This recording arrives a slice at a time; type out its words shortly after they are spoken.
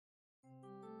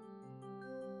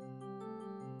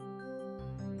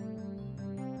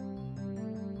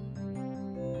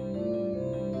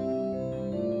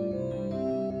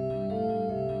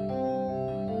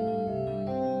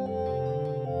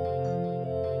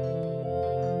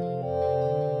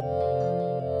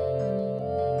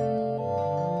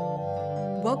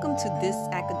Welcome to This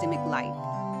Academic Life,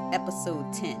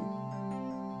 Episode 10.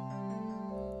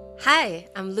 Hi,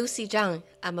 I'm Lucy Zhang.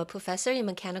 I'm a professor in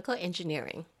mechanical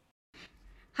engineering.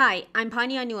 Hi, I'm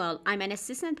Pania Newell. I'm an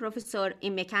assistant professor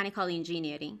in mechanical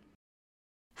engineering.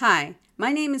 Hi,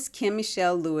 my name is Kim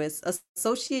Michelle Lewis,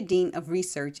 Associate Dean of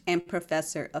Research and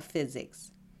Professor of Physics.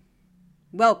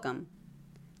 Welcome.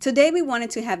 Today we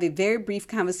wanted to have a very brief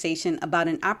conversation about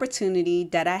an opportunity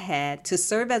that I had to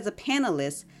serve as a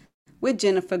panelist with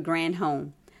Jennifer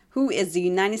Granholm, who is the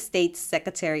United States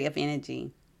Secretary of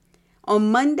Energy.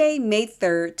 On Monday, May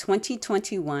 3rd,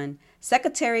 2021,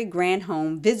 Secretary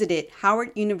Granholm visited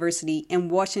Howard University in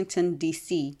Washington,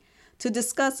 D.C. to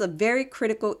discuss a very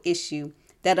critical issue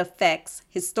that affects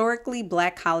historically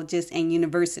Black colleges and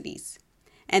universities,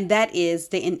 and that is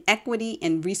the inequity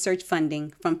in research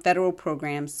funding from federal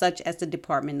programs such as the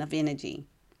Department of Energy.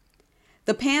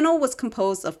 The panel was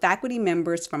composed of faculty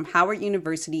members from Howard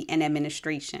University and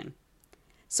administration.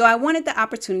 So I wanted the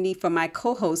opportunity for my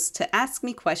co-hosts to ask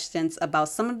me questions about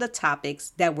some of the topics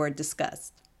that were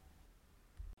discussed.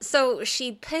 So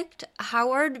she picked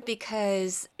Howard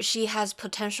because she has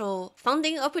potential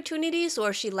funding opportunities,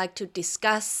 or she liked to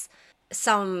discuss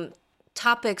some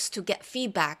topics to get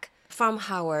feedback from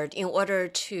Howard in order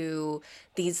to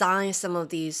design some of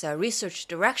these research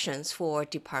directions for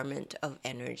Department of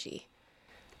Energy.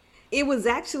 It was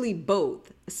actually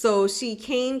both. So she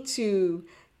came to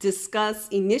discuss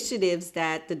initiatives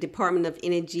that the Department of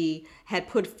Energy had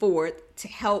put forth to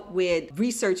help with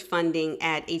research funding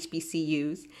at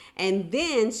HBCUs. And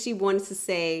then she wanted to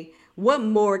say, what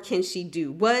more can she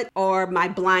do? What are my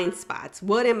blind spots?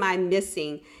 What am I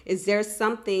missing? Is there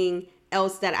something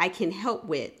else that I can help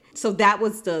with? So that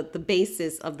was the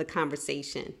basis of the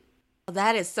conversation.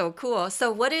 That is so cool.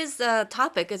 So what is the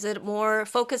topic? Is it more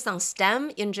focused on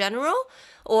STEM in general,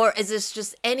 or is this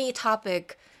just any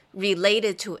topic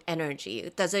related to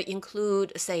energy? Does it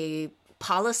include, say,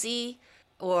 policy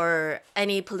or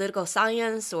any political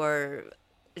science, or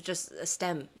just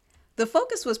STEM? The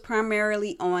focus was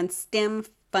primarily on STEM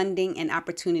funding and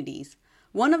opportunities.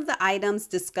 One of the items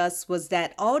discussed was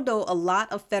that although a lot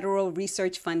of federal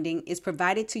research funding is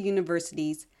provided to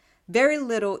universities, very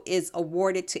little is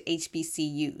awarded to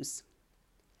HBCUs.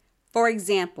 For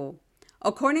example,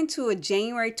 according to a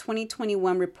January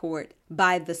 2021 report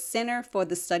by the Center for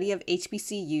the Study of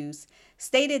HBCUs,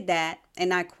 stated that,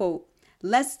 and I quote,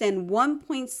 less than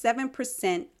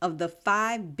 1.7% of the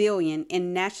 $5 billion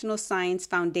in National Science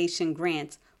Foundation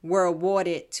grants were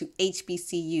awarded to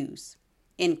HBCUs,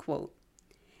 end quote.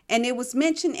 And it was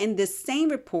mentioned in this same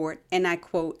report, and I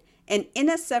quote, an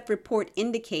NSF report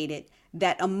indicated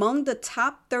that among the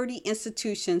top 30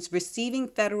 institutions receiving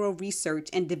federal research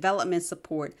and development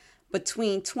support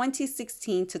between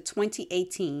 2016 to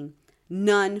 2018,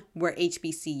 none were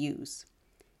HBCUs,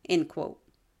 end quote.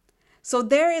 So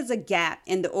there is a gap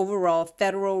in the overall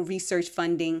federal research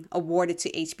funding awarded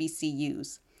to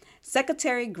HBCUs.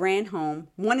 Secretary Granholm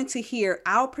wanted to hear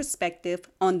our perspective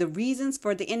on the reasons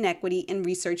for the inequity in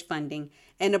research funding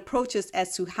and approaches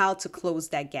as to how to close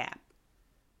that gap.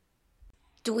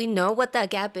 Do we know what that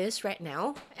gap is right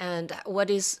now? And what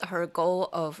is her goal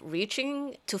of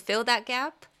reaching to fill that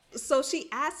gap? So she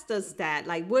asked us that,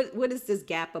 like, what is this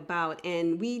gap about?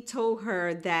 And we told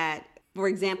her that, for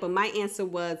example, my answer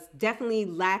was definitely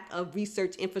lack of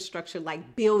research infrastructure,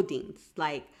 like buildings.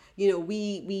 Like,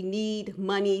 we need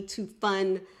money to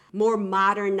fund more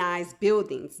modernized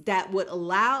buildings that would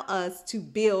allow us to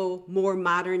build more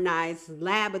modernized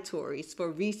laboratories for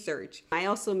research. I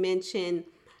also mentioned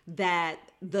that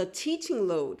the teaching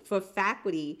load for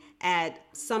faculty at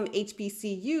some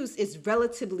HBCUs is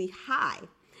relatively high.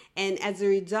 And as a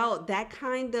result, that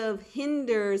kind of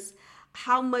hinders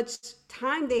how much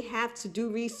time they have to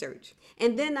do research.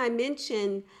 And then I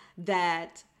mentioned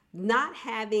that not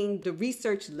having the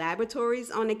research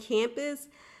laboratories on a campus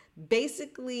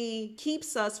basically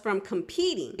keeps us from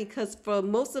competing, because for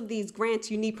most of these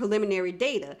grants, you need preliminary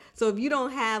data. So if you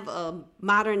don't have a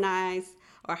modernized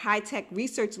or high-tech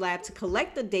research lab to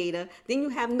collect the data, then you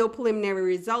have no preliminary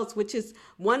results, which is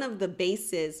one of the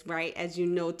bases, right, as you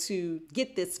know, to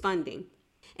get this funding.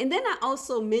 And then I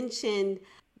also mentioned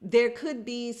there could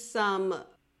be some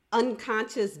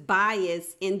unconscious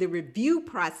bias in the review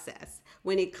process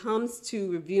when it comes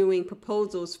to reviewing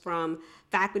proposals from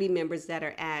faculty members that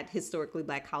are at historically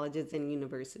Black colleges and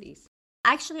universities.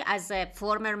 Actually, as a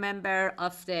former member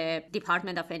of the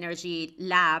Department of Energy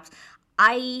labs,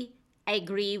 I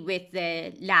agree with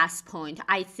the last point.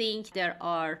 I think there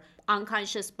are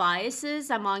unconscious biases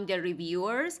among the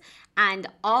reviewers, and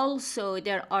also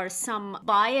there are some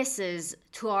biases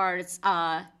towards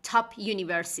top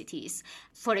universities.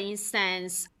 For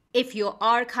instance, if you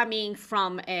are coming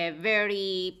from a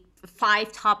very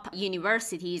 5 top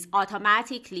universities,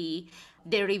 automatically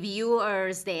the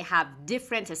reviewers, they have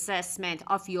different assessment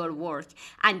of your work,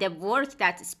 and the work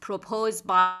that is proposed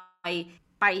by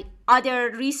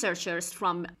other researchers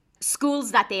from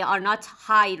schools that they are not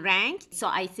high ranked. So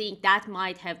I think that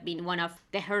might have been one of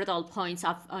the hurdle points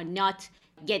of not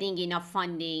getting enough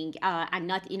funding and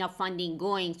not enough funding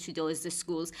going to those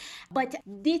schools. But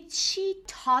did she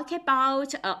talk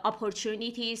about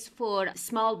opportunities for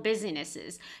small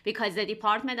businesses? Because the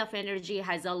Department of Energy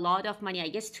has a lot of money. I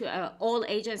guess to all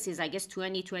agencies, I guess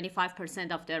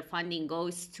 25% of their funding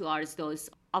goes towards those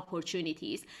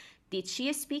opportunities. Did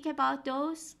she speak about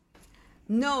those?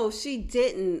 No, she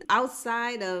didn't.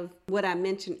 Outside of what I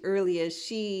mentioned earlier,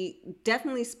 she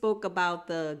definitely spoke about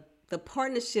the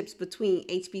partnerships between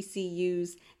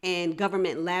HBCUs and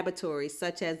government laboratories,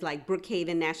 such as like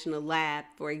Brookhaven National Lab,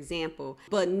 for example,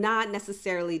 but not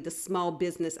necessarily the small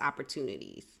business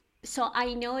opportunities. So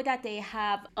I know that they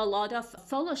have a lot of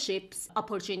fellowships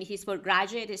opportunities for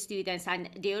graduate students, and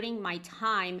during my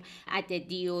time at the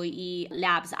DOE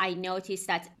labs, I noticed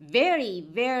that very,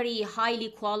 very highly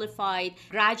qualified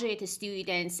graduate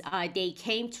students, they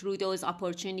came through those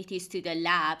opportunities to the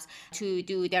labs to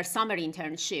do their summer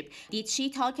internship. Did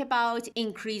she talk about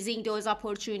increasing those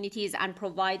opportunities and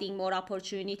providing more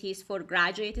opportunities for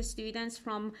graduate students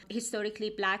from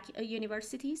historically Black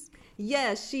universities?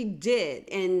 Yes, she did.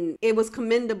 And it was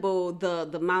commendable, the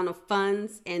amount of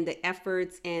funds and the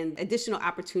efforts and additional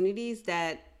opportunities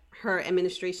that her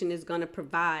administration is going to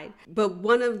provide. But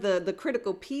one of the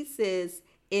critical pieces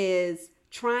is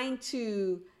trying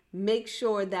to make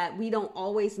sure that we don't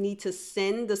always need to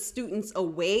send the students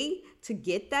away to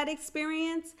get that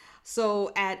experience.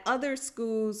 So at other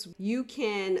schools, you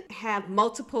can have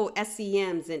multiple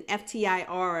SEMs and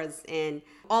FTIRs and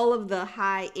all of the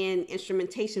high-end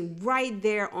instrumentation right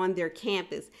there on their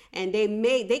campus. And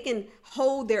they can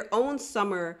hold their own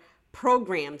summer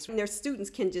programs. Their students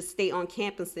can just stay on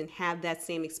campus and have that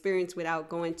same experience without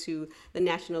going to the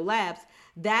national labs.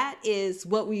 That is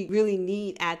what we really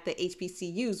need at the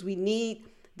HBCUs. We need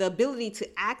the ability to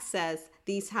access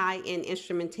these high-end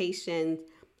instrumentation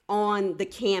on the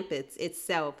campus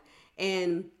itself.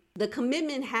 And the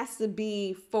commitment has to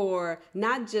be for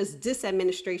not just this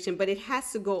administration, but it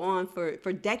has to go on for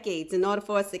decades in order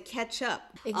for us to catch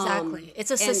up. Exactly.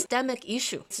 It's a systemic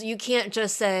issue. So you can't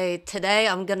just say, today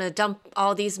I'm going to dump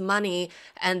all these money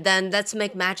and then let's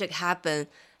make magic happen.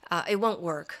 It won't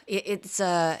work. It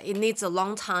needs a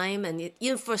long time and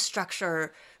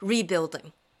infrastructure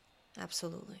rebuilding.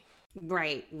 Absolutely.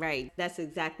 Right. That's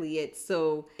exactly it.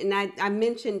 So, and I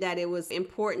mentioned that it was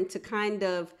important to kind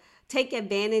of take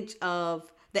advantage of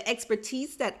the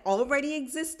expertise that already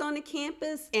exists on the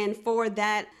campus. And for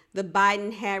that, the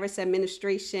Biden-Harris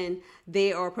administration,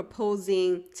 they are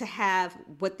proposing to have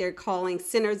what they're calling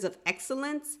centers of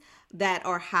excellence that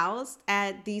are housed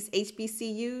at these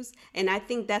HBCUs. And I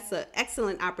think that's an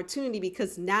excellent opportunity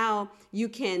because now you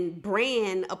can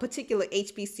brand a particular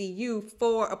HBCU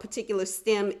for a particular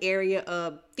STEM area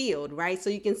of field, right? So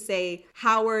you can say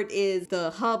Howard is the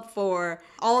hub for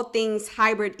all things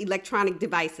hybrid electronic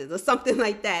devices or something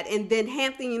like that. And then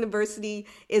Hampton University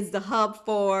is the hub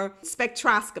for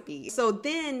spectroscopy. So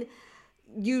then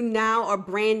you now are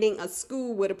branding a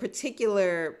school with a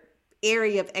particular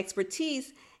area of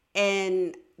expertise.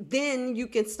 And then you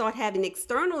can start having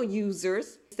external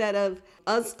users instead of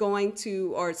us going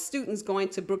to, or students going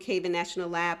to Brookhaven National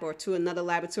Lab or to another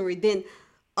laboratory. Then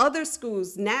other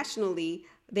schools nationally,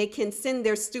 they can send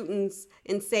their students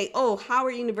and say, oh,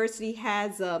 Howard University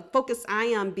has a focused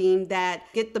ion beam that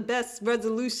get the best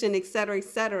resolution, et cetera, et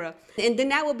cetera. And then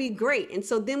that would be great. And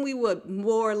so then we would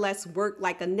more or less work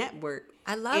like a network.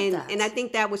 I love that. And I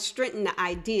think that would strengthen the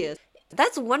idea.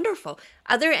 That's wonderful.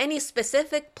 Are there any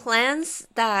specific plans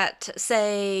that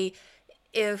say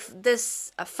if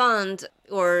this fund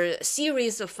or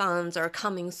series of funds are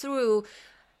coming through,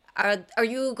 are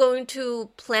you going to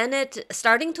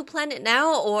starting to plan it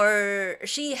now, or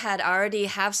she had already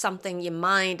have something in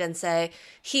mind and say,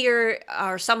 here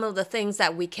are some of the things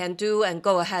that we can do and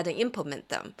go ahead and implement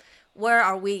them? Where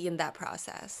are we in that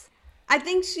process? I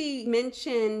think she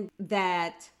mentioned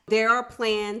that there are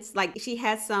plans, like she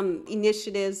has some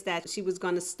initiatives that she was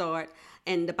going to start,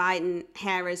 and the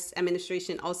Biden-Harris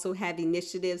administration also have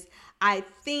initiatives. I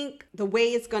think the way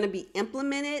it's going to be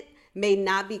implemented may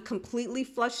not be completely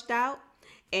flushed out.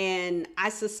 And I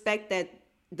suspect that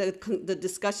the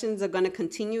discussions are going to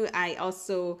continue. I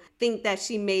also think that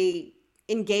she may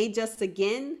engage us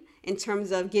again in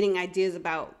terms of getting ideas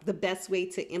about the best way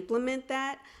to implement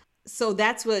that. So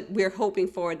that's what we're hoping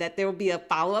for, that there will be a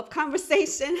follow-up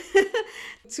conversation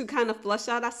to kind of flush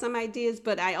out some ideas.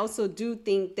 But I also do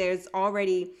think there's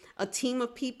already a team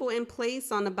of people in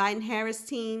place on the Biden-Harris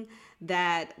team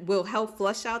that will help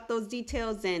flush out those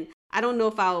details. And I don't know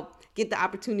if I'll get the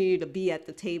opportunity to be at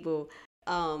the table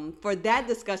for that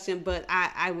discussion, but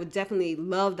I would definitely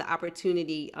love the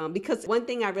opportunity because one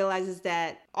thing I realize is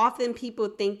that often people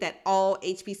think that all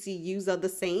HBCUs are the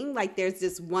same, like there's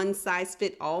this one size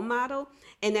fit all model,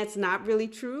 and that's not really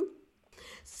true.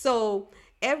 So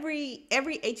every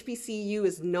HBCU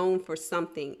is known for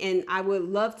something, and I would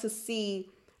love to see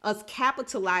us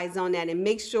capitalize on that and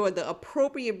make sure the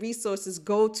appropriate resources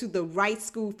go to the right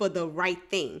school for the right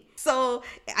thing. So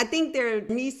I think there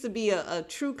needs to be a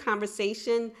true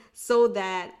conversation so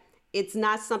that it's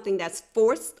not something that's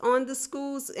forced on the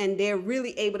schools and they're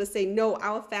really able to say, no,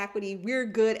 our faculty, we're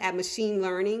good at machine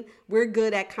learning. We're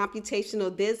good at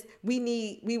computational this.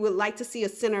 We would like to see a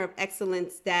center of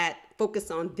excellence that focus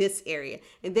on this area.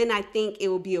 And then I think it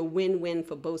will be a win-win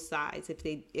for both sides if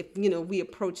we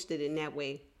approached it in that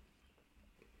way.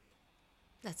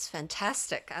 That's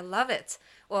fantastic. I love it.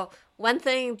 Well, one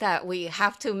thing that we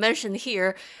have to mention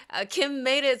here, Kim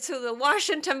made it to the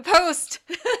Washington Post.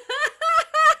 This is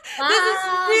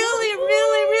really,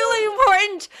 really, really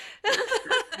important.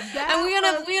 And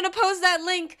we're gonna post that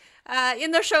link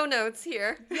in the show notes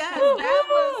here. Yeah,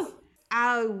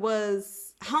 I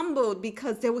was humbled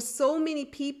because there were so many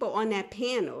people on that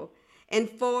panel. And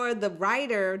for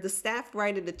the staff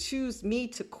writer to choose me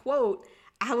to quote,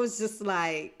 I was just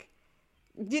like,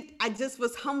 I just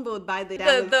was humbled by the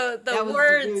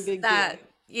words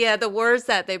the words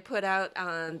that they put out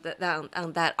on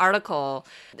that article.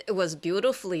 It was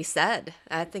beautifully said.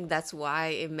 I think that's why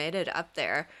it made it up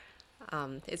there.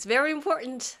 It's very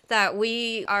important that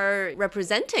we are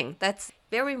representing. That's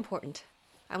very important.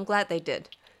 I'm glad they did.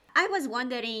 I was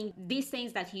wondering, these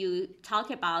things that you talk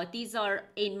about, these are,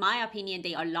 in my opinion,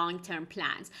 they are long-term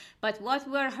plans. But what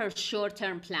were her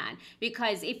short-term plan?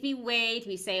 Because if we wait,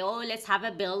 we say, oh, let's have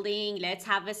a building, let's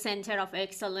have a center of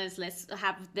excellence, let's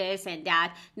have this and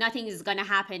that, nothing is going to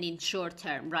happen in short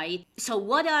term, right? So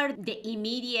what are the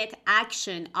immediate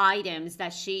action items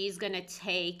that she is going to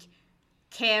take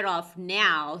care of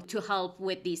now to help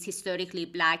with these historically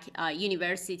Black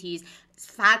universities,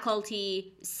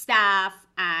 faculty, staff,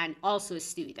 and also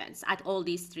students at all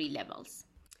these three levels?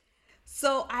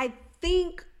 So I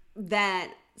think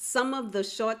that some of the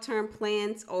short-term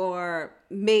plans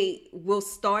will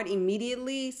start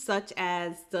immediately, such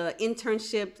as the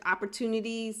internship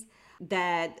opportunities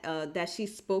that she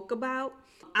spoke about.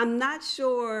 I'm not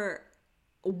sure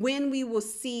when we will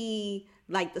see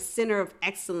like the Center of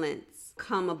Excellence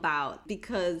come about,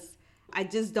 because I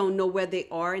just don't know where they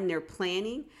are in their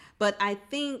planning. But I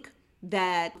think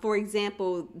that, for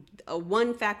example,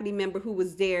 one faculty member who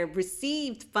was there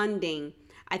received funding,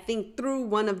 I think, through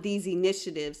one of these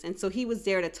initiatives. And so he was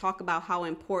there to talk about how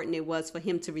important it was for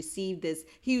him to receive this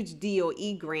huge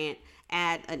DOE grant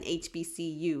at an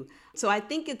HBCU. So I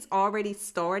think it's already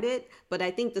started, but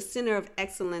I think the Center of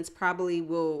Excellence probably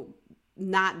will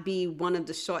not be one of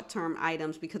the short-term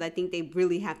items, because I think they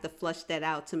really have to flush that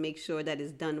out to make sure that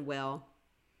it's done well.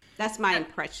 That's my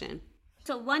impression.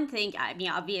 So one thing, I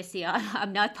mean, obviously,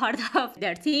 I'm not part of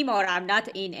their team, or I'm not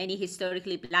in any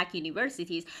historically Black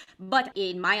universities. But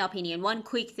in my opinion, one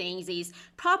quick thing is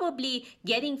probably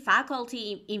getting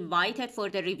faculty invited for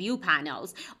the review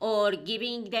panels, or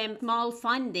giving them small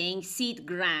funding, seed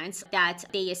grants, that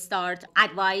they start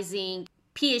advising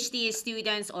PhD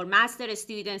students or master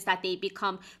students, that they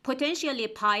become potentially a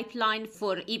pipeline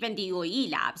for even DOE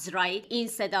labs, right?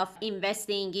 Instead of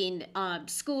investing in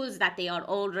schools that they are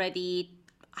already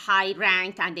high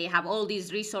ranked and they have all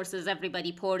these resources,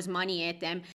 everybody pours money at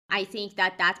them. I think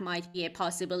that might be a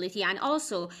possibility. And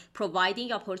also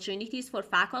providing opportunities for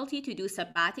faculty to do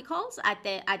sabbaticals at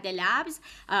the labs.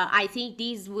 I think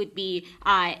these would be,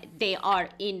 they are,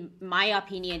 in my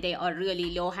opinion, they are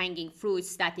really low-hanging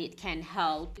fruits that it can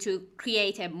help to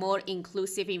create a more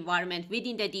inclusive environment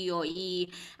within the DOE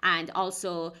and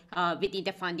also within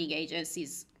the funding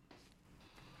agencies.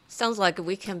 Sounds like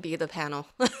we can be the panel.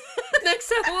 Next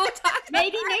time we'll talk.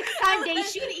 Maybe next time they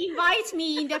should invite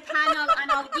me in the panel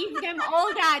and I'll give them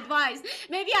all the advice.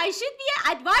 Maybe I should be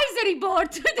an advisory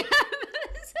board to them.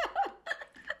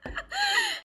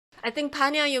 I think,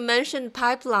 Panya, you mentioned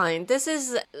pipeline. This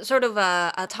is sort of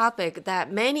a topic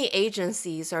that many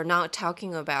agencies are now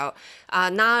talking about,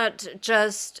 not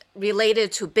just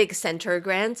related to big center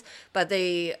grants, but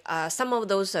some of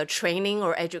those training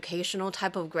or educational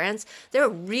type of grants, they're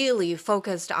really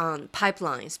focused on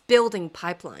pipelines, building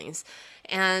pipelines.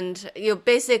 And you're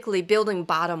basically building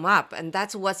bottom up, and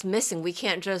that's what's missing. We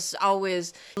can't just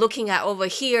always looking at over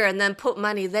here and then put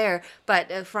money there,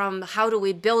 but from how do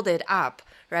we build it up,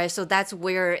 right? So that's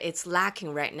where it's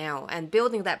lacking right now. And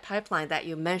building that pipeline that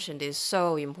you mentioned is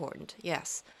so important.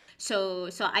 Yes. So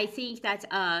I think that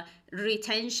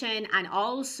retention and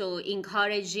also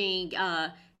encouraging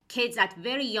kids at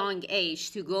very young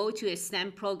age to go to a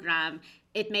STEM program,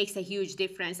 it makes a huge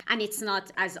difference. And it's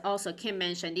not, as also Kim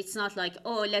mentioned, it's not like,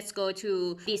 oh, let's go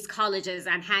to these colleges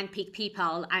and handpick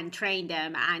people and train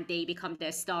them and they become the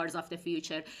stars of the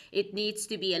future. It needs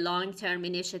to be a long-term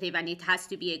initiative and it has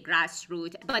to be a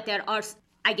grassroots. But there are,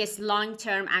 I guess,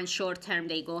 long-term and short-term,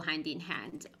 they go hand in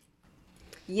hand.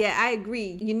 Yeah, I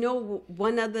agree. You know,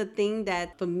 one other thing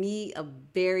that for me, a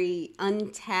very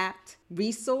untapped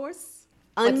resource,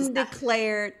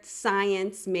 undeclared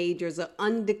science majors or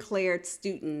undeclared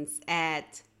students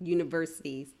at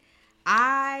universities.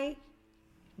 I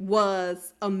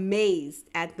was amazed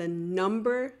at the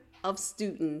number of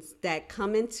students that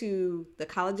come into the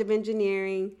College of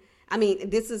Engineering. I mean,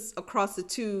 this is across the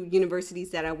two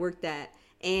universities that I worked at,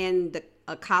 and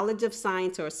a College of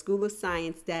Science or a School of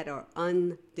Science that are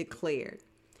undeclared.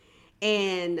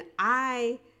 And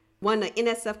I won an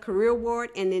NSF Career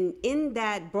Award, and then in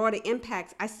that broader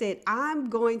impacts, I said, I'm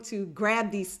going to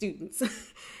grab these students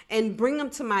and bring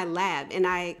them to my lab. And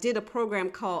I did a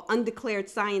program called Undeclared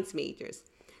Science Majors.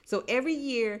 So every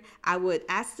year I would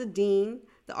ask the dean,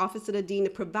 the office of the dean,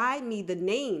 to provide me the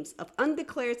names of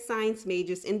undeclared science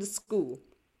majors in the school.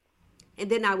 And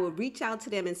then I would reach out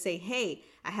to them and say, hey,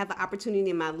 I have an opportunity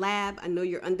in my lab. I know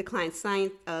you're undeclared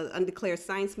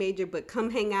science major, but come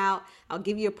hang out. I'll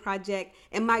give you a project.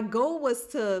 And my goal was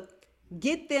to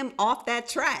get them off that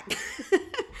track.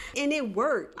 And it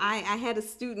worked. I had a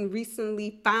student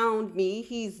recently found me.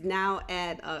 He's now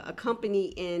at a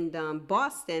company in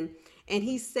Boston. And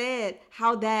he said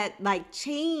how that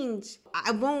changed,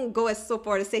 I won't go as so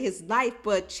far to say his life,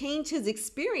 but changed his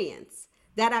experience.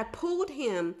 That I pulled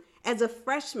him as a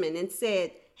freshman and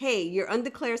said, hey, you're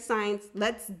undeclared science,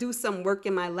 let's do some work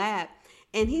in my lab.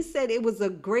 And he said it was a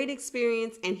great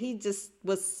experience, and he just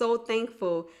was so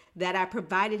thankful that I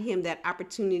provided him that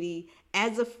opportunity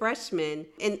as a freshman.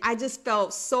 And I just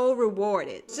felt so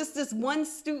rewarded. It's just this one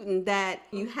student that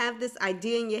you have this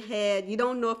idea in your head, you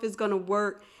don't know if it's gonna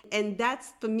work. And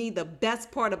that's, for me, the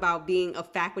best part about being a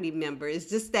faculty member. Is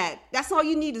just that's all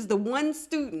you need, is the one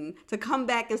student to come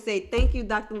back and say, thank you,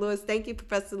 Dr. Lewis, thank you,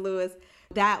 Professor Lewis.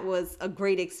 That was a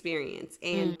great experience.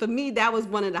 And for me, that was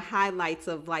one of the highlights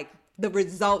of the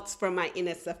results from my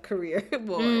NSF Career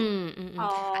Award.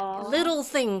 Little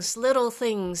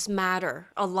things matter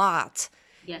a lot.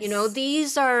 Yes. You know,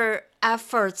 these are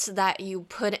efforts that you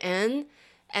put in,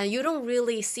 and you don't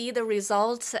really see the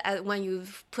results when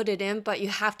you've put it in, but you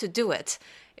have to do it,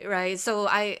 right? So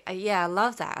I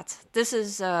love that. This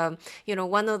is,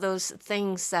 one of those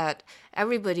things that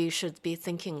everybody should be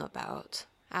thinking about.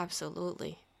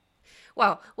 Absolutely.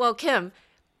 Well, Kim,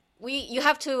 you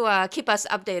have to keep us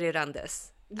updated on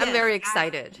this. Yes, I'm very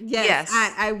excited.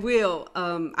 I will.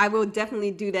 I will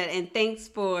definitely do that. And thanks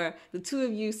for the two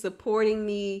of you supporting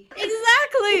me.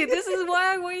 Exactly. This is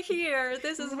why we're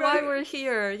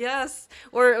here. Yes.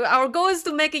 Our goal is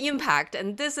to make an impact,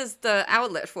 and this is the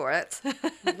outlet for it.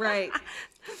 Right.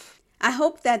 I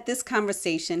hope that this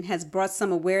conversation has brought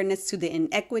some awareness to the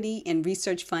inequity in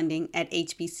research funding at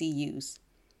HBCUs.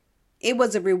 It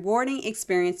was a rewarding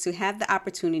experience to have the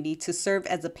opportunity to serve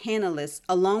as a panelist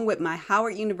along with my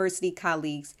Howard University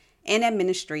colleagues and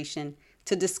administration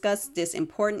to discuss this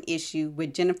important issue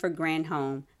with Jennifer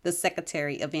Granholm, the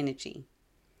Secretary of Energy.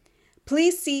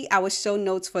 Please see our show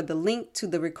notes for the link to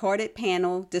the recorded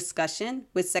panel discussion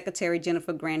with Secretary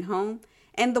Jennifer Granholm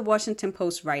and the Washington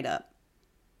Post write-up.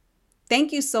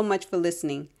 Thank you so much for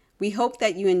listening. We hope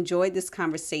that you enjoyed this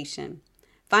conversation.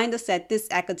 Find us at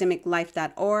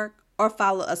thisacademiclife.org or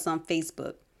follow us on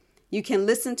Facebook. You can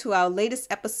listen to our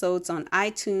latest episodes on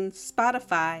iTunes,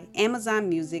 Spotify, Amazon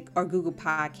Music, or Google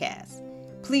Podcasts.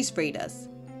 Please rate us.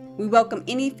 We welcome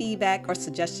any feedback or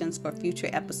suggestions for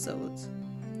future episodes.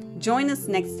 Join us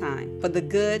next time for the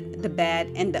good, the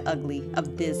bad, and the ugly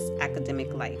of this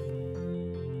academic life.